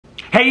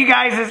Hey you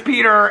guys, it's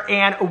Peter,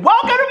 and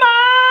welcome to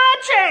my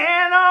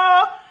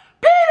channel,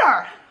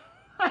 Peter!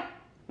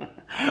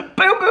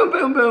 Boom, boom,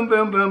 boom, boom,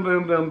 boom, boom,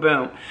 boom, boom,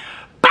 boom.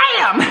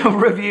 Bam!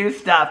 Review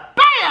stuff,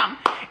 bam!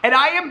 And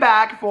I am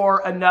back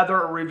for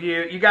another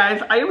review. You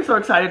guys, I am so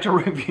excited to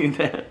review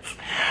this.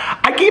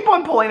 I keep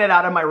on pulling it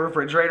out of my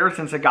refrigerator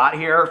since it got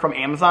here from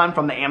Amazon,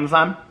 the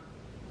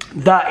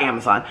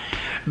Amazon,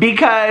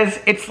 because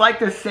it's like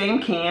the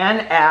same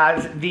can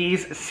as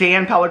these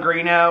San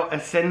Pellegrino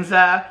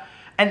Essenza.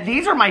 And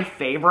these are my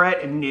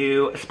favorite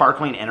new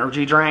sparkling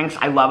energy drinks.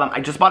 I love them.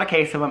 I just bought a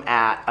case of them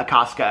at a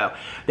Costco.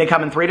 They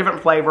come in 3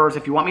 different flavors.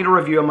 If you want me to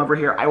review them over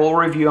here, I will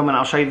review them and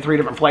I'll show you the 3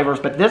 different flavors.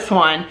 But this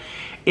one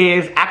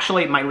is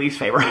actually my least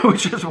favorite,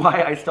 which is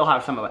why I still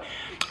have some of it.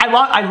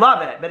 I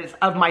love it, but it's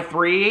of my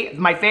 3.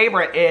 My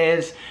favorite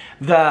is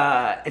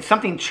it's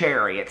something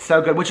cherry. It's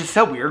so good, which is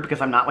so weird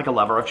because I'm not like a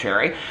lover of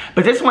cherry.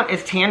 But this one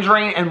is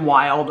tangerine and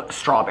wild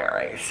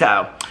strawberry.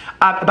 So,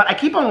 but I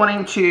keep on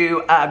wanting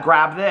to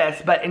grab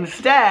this, but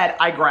instead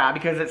I grab,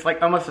 because it's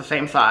like almost the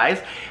same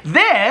size,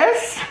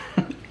 this,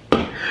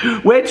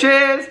 which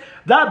is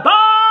the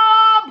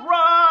Bob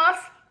Ross.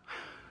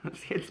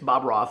 It's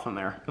Bob Ross on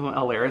there. Isn't that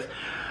hilarious?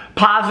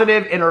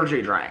 Positive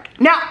energy drink.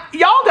 Now,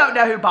 y'all don't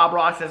know who Bob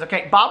Ross is,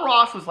 okay? Bob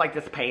Ross was like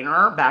this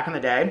painter back in the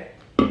day.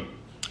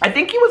 I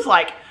think he was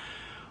like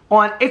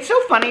on, it's so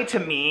funny to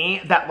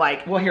me that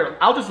like, well here,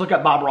 I'll just look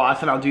up Bob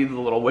Ross and I'll do the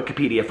little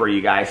Wikipedia for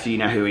you guys so you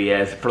know who he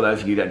is, for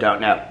those of you that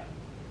don't know.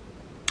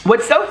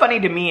 What's so funny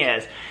to me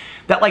is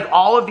that like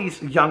all of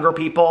these younger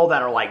people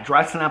that are like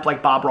dressing up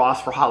like Bob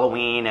Ross for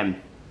Halloween and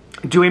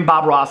doing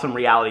Bob Ross on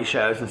reality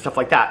shows and stuff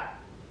like that.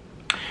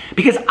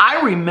 Because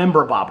I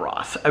remember Bob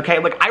Ross, okay?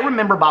 Like, I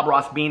remember Bob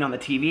Ross being on the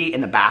TV in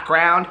the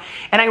background,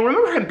 and I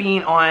remember him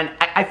being on,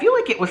 I feel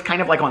like it was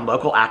kind of like on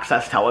local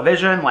access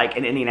television, like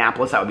in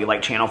Indianapolis, that would be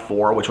like Channel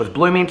 4, which was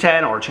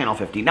Bloomington, or Channel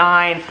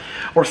 59,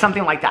 or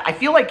something like that. I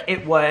feel like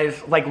it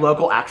was like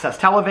local access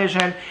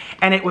television,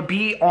 and it would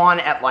be on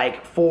at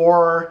like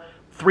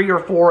 3 or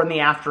 4 in the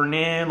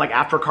afternoon, like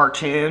after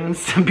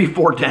cartoons,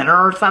 before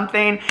dinner or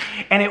something.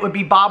 And it would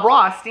be Bob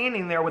Ross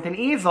standing there with an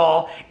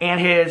easel and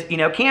his,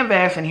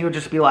 canvas, and he would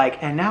just be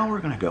like, and now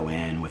we're gonna go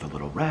in with a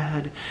little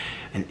red,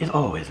 and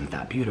oh, isn't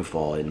that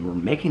beautiful? And we're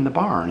making the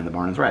barn, and the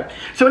barn is red.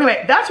 So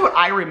anyway, that's what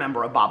I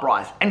remember of Bob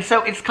Ross. And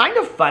so it's kind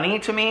of funny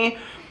to me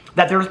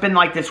that there's been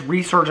like this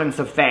resurgence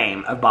of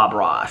fame of Bob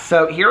Ross.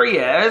 So here he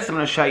is. I'm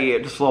going to show you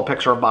just a little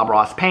picture of Bob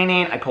Ross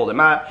painting. I pulled him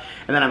up,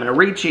 and then I'm going to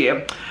read to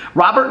you.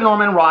 Robert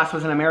Norman Ross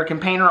was an American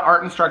painter,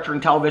 art instructor,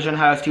 and television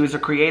host. He was a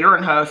creator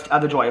and host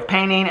of The Joy of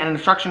Painting, an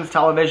instructions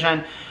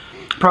television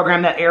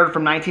program that aired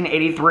from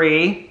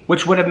 1983,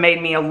 which would have made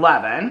me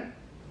 11,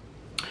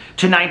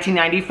 to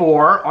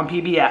 1994 on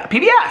PBS.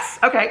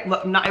 PBS! Okay,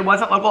 it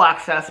wasn't local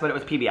access, but it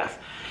was PBS.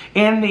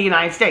 In the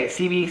United States,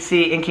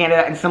 CBC in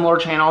Canada, and similar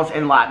channels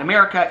in Latin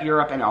America,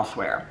 Europe, and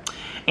elsewhere.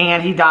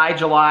 And he died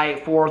July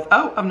 4th,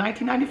 of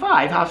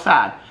 1995. How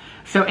sad.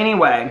 So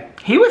anyway,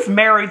 he was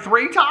married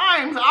 3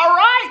 times. All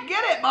right,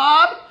 get it,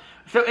 Bob.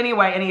 So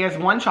anyway, and he has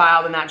 1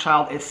 child, and that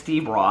child is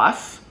Steve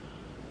Ross,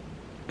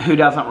 who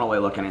doesn't really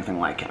look anything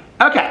like him.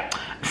 Okay,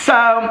 so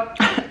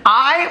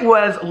I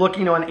was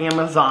looking on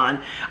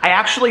Amazon. I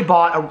actually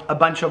bought a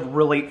bunch of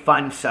really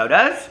fun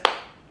sodas.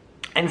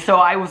 And so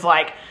I was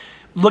like,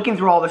 looking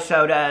through all the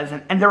sodas,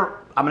 and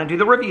I'm going to do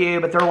the review,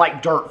 but they're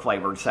like dirt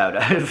flavored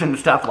sodas and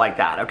stuff like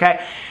that,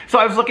 okay? So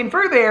I was looking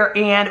through there,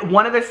 and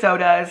one of the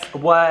sodas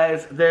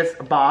was this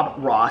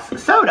Bob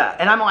Ross soda.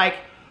 And I'm like,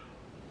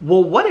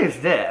 well, what is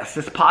this?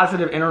 This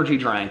positive energy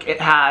drink. It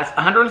has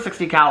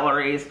 160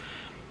 calories,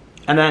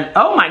 and then,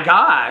 oh my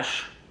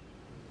gosh,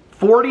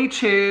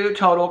 42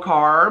 total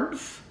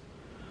carbs.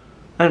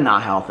 They're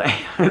not healthy.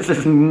 This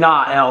is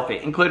not healthy.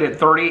 Included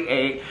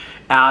 38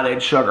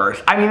 added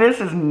sugars. I mean, this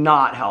is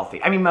not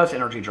healthy. I mean, most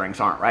energy drinks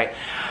aren't, right?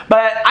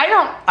 But I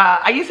don't,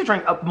 I used to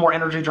drink more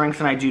energy drinks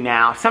than I do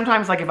now.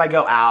 Sometimes, like, if I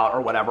go out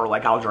or whatever,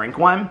 like, I'll drink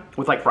one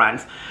with, like,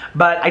 friends.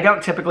 But I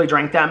don't typically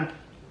drink them.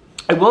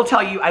 I will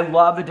tell you, I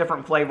love the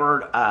different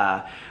flavored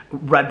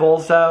Red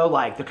Bulls, though,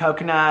 like the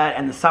coconut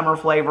and the summer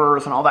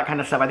flavors and all that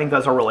kind of stuff. I think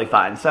those are really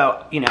fun.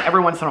 So,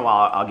 every once in a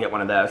while, I'll get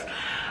one of those.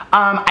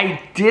 I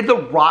did the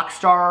Rock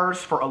Stars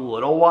for a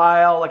little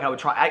while. Like, I would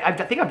try. I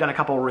think I've done a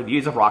couple of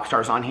reviews of Rock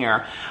Stars on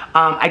here.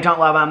 I don't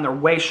love them. They're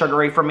way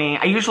sugary for me.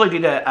 I usually do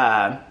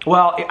the,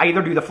 well, I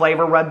either do the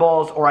flavor Red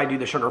Bulls or I do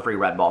the sugar-free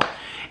Red Bull.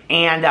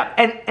 And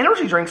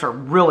energy drinks are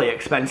really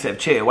expensive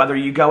too, whether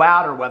you go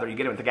out or whether you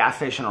get them at the gas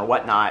station or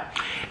whatnot.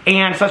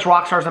 And such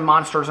Rock Stars and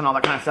Monsters and all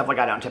that kind of stuff, like,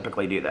 I don't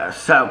typically do this.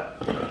 So,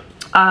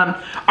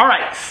 all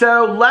right,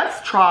 so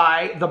let's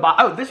try the,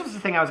 oh, this was the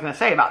thing I was going to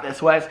say about this,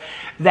 was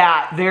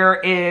that there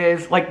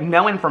is, like,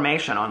 no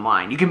information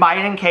online. You can buy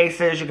it in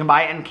cases, you can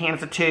buy it in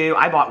cans of 2.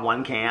 I bought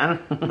 1 can.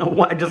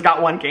 I just got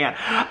 1 can.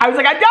 I was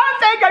like, I don't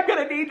think I'm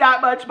going to need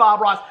that much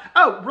Bob Ross.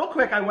 Oh, real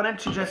quick, I wanted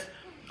to just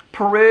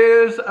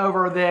peruse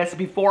over this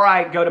before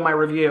I go to my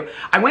review.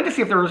 I went to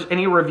see if there was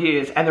any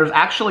reviews, and there's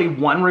actually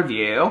one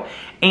review,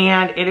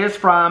 and it is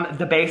from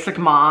The Basic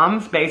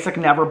Moms, Basic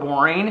Never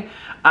Boring.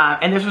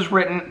 And this was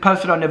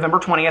posted on November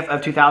 20th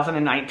of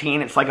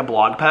 2019. It's like a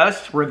blog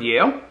post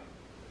review.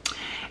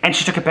 And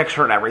she took a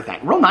picture and everything.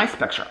 Real nice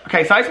picture.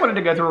 Okay, so I just wanted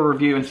to go through a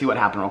review and see what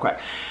happened real quick.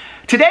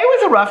 Today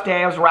was a rough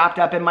day. I was wrapped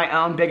up in my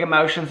own big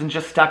emotions and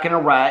just stuck in a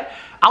rut.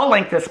 I'll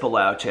link this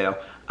below too.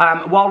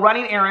 While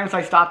running errands,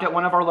 I stopped at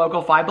one of our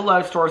local Five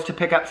Below stores to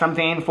pick up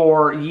something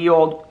for ye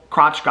old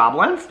crotch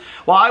goblins.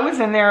 While I was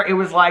in there, it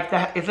was like,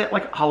 is it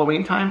like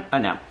Halloween time? Oh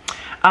no.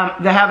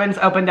 The heavens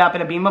opened up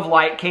and a beam of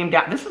light came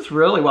down. This is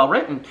really well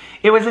written.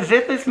 It was as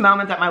if this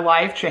moment that my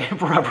life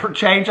forever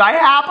changed. I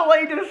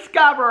happily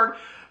discovered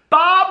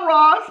Bob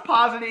Ross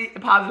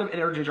positive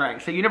energy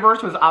drink. So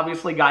universe was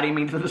obviously guiding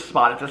me to the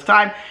spot at this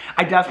time.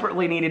 I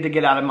desperately needed to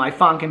get out of my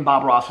funk, and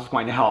Bob Ross was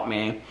going to help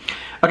me.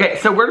 Okay,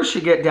 so where does she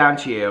get down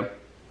to you?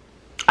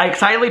 I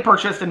excitedly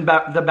purchased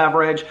the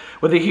beverage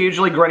with a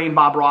hugely grinning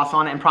Bob Ross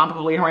on it and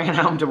promptly ran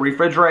home to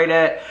refrigerate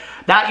it.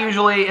 That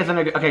usually isn't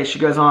a... Okay, she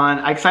goes on.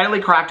 I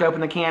excitedly cracked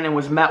open the can and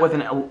was met with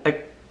an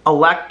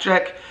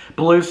electric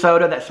blue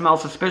soda that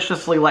smells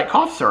suspiciously like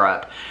cough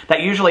syrup.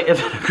 That usually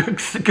isn't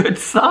a good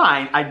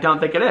sign. I don't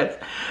think it is.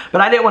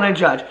 But I didn't want to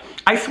judge.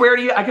 I swear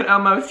to you, I could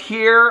almost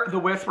hear the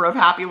whisper of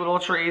happy little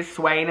trees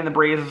swaying in the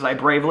breeze as I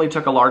bravely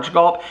took a large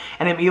gulp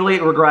and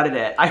immediately regretted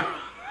it.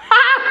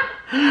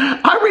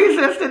 I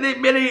resisted the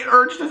immediate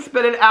urge to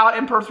spit it out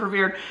and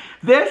persevered.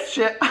 This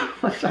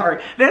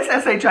this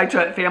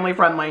SHI family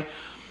friendly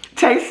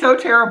tastes so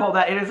terrible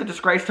that it is a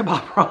disgrace to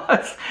Bob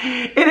Ross.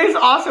 It is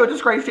also a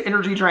disgrace to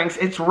energy drinks.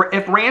 If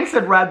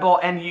rancid Red Bull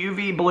and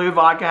UV blue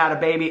vodka had a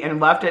baby and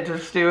left it to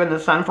stew in the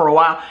sun for a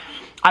while,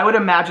 I would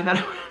imagine that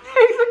it would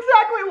taste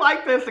exactly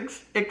like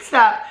this,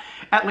 except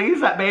at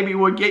least that baby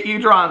would get you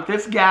drunk.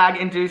 This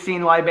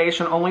gag-inducing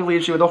libation only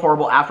leaves you with a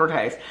horrible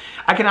aftertaste.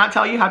 I cannot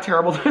tell you how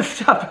terrible this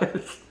stuff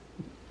is.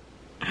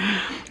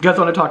 You guys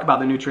want to talk about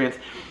the nutrients?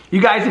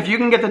 You guys, if you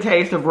can get the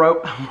taste of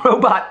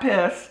robot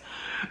piss,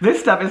 this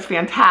stuff is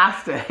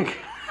fantastic.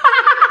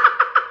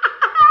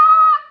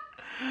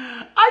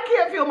 I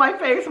can't feel my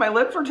face. My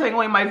lips are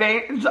tingling. My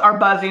veins are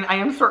buzzing. I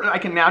am certain I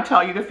can now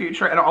tell you the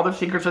future and all the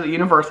secrets of the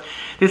universe.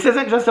 This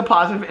isn't just a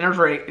positive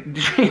energy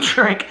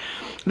drink.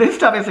 This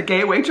stuff is a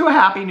gateway to a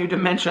happy new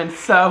dimension.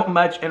 So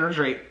much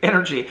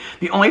energy.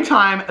 The only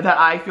time that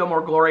I feel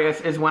more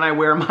glorious is when I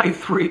wear my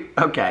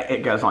okay,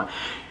 it goes on.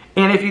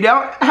 And if you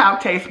don't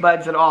have taste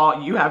buds at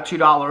all, you have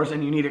 $2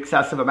 and you need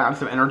excessive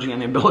amounts of energy and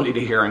the ability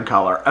to hear in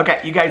color. Okay,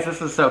 you guys, this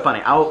is so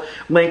funny. I'll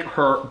link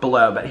her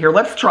below. But here,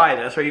 let's try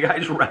this. Are you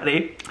guys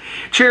ready?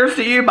 Cheers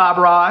to you, Bob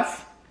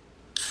Ross.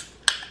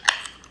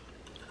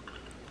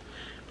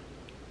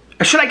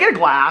 Should I get a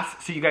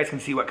glass so you guys can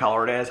see what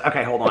color it is?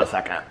 Okay, hold on a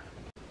second.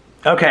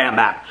 Okay, I'm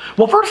back.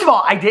 Well, first of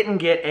all, I didn't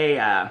get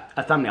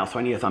a thumbnail, so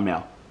I need a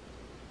thumbnail.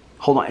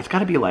 Hold on, it's got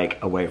to be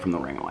like away from the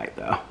ring light,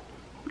 though.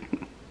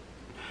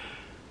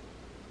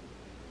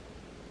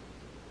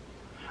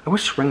 I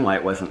wish ring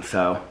light wasn't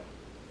so.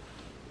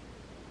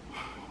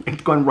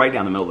 It's going right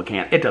down the middle of the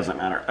can. It doesn't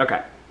matter.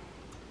 Okay.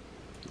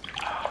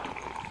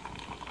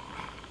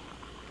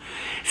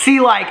 See,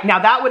 like, now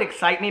that would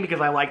excite me because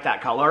I like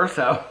that color,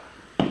 so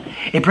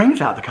it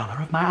brings out the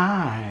color of my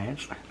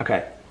eyes.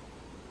 Okay.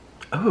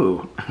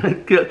 Ooh,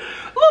 good.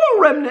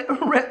 A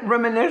little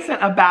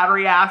reminiscent of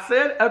battery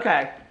acid.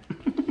 Okay.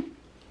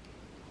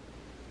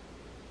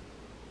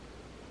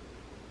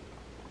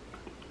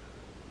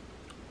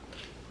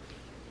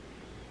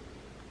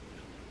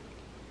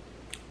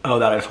 Oh,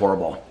 that is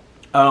horrible.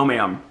 Oh,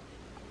 man.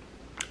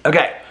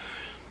 Okay.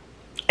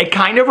 It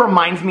kind of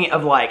reminds me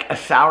of like a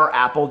sour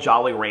apple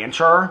Jolly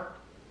Rancher.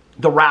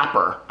 The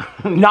wrapper.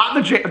 Not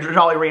the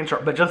Jolly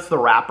Rancher, but just the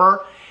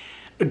wrapper.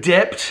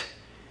 Dipped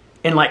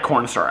in like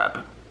corn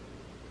syrup.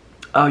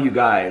 Oh, you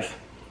guys.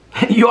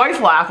 You always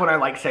laugh when I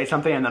like say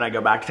something and then I go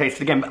back to taste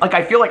it again. But like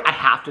I feel like I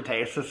have to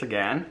taste this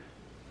again.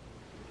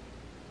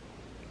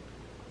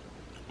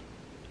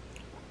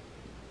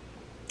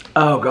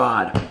 Oh,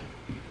 God.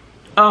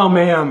 Oh,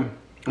 man.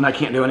 And I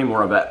can't do any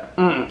more of it.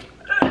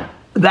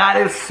 That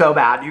is so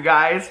bad, you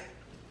guys.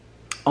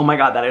 Oh, my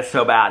God, that is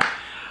so bad.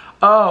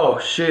 Oh,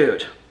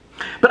 shoot.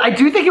 But I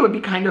do think it would be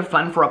kind of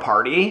fun for a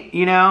party,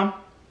 you know?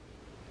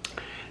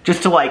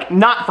 Just to, like,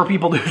 not for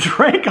people to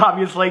drink,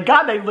 obviously.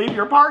 God, they'd leave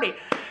your party.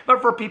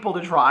 But for people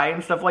to try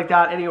and stuff like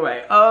that.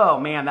 Anyway, oh,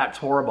 man, that's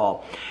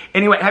horrible.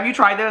 Anyway, have you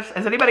tried this?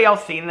 Has anybody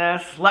else seen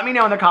this? Let me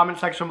know in the comment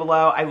section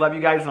below. I love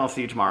you guys, and I'll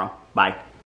see you tomorrow. Bye.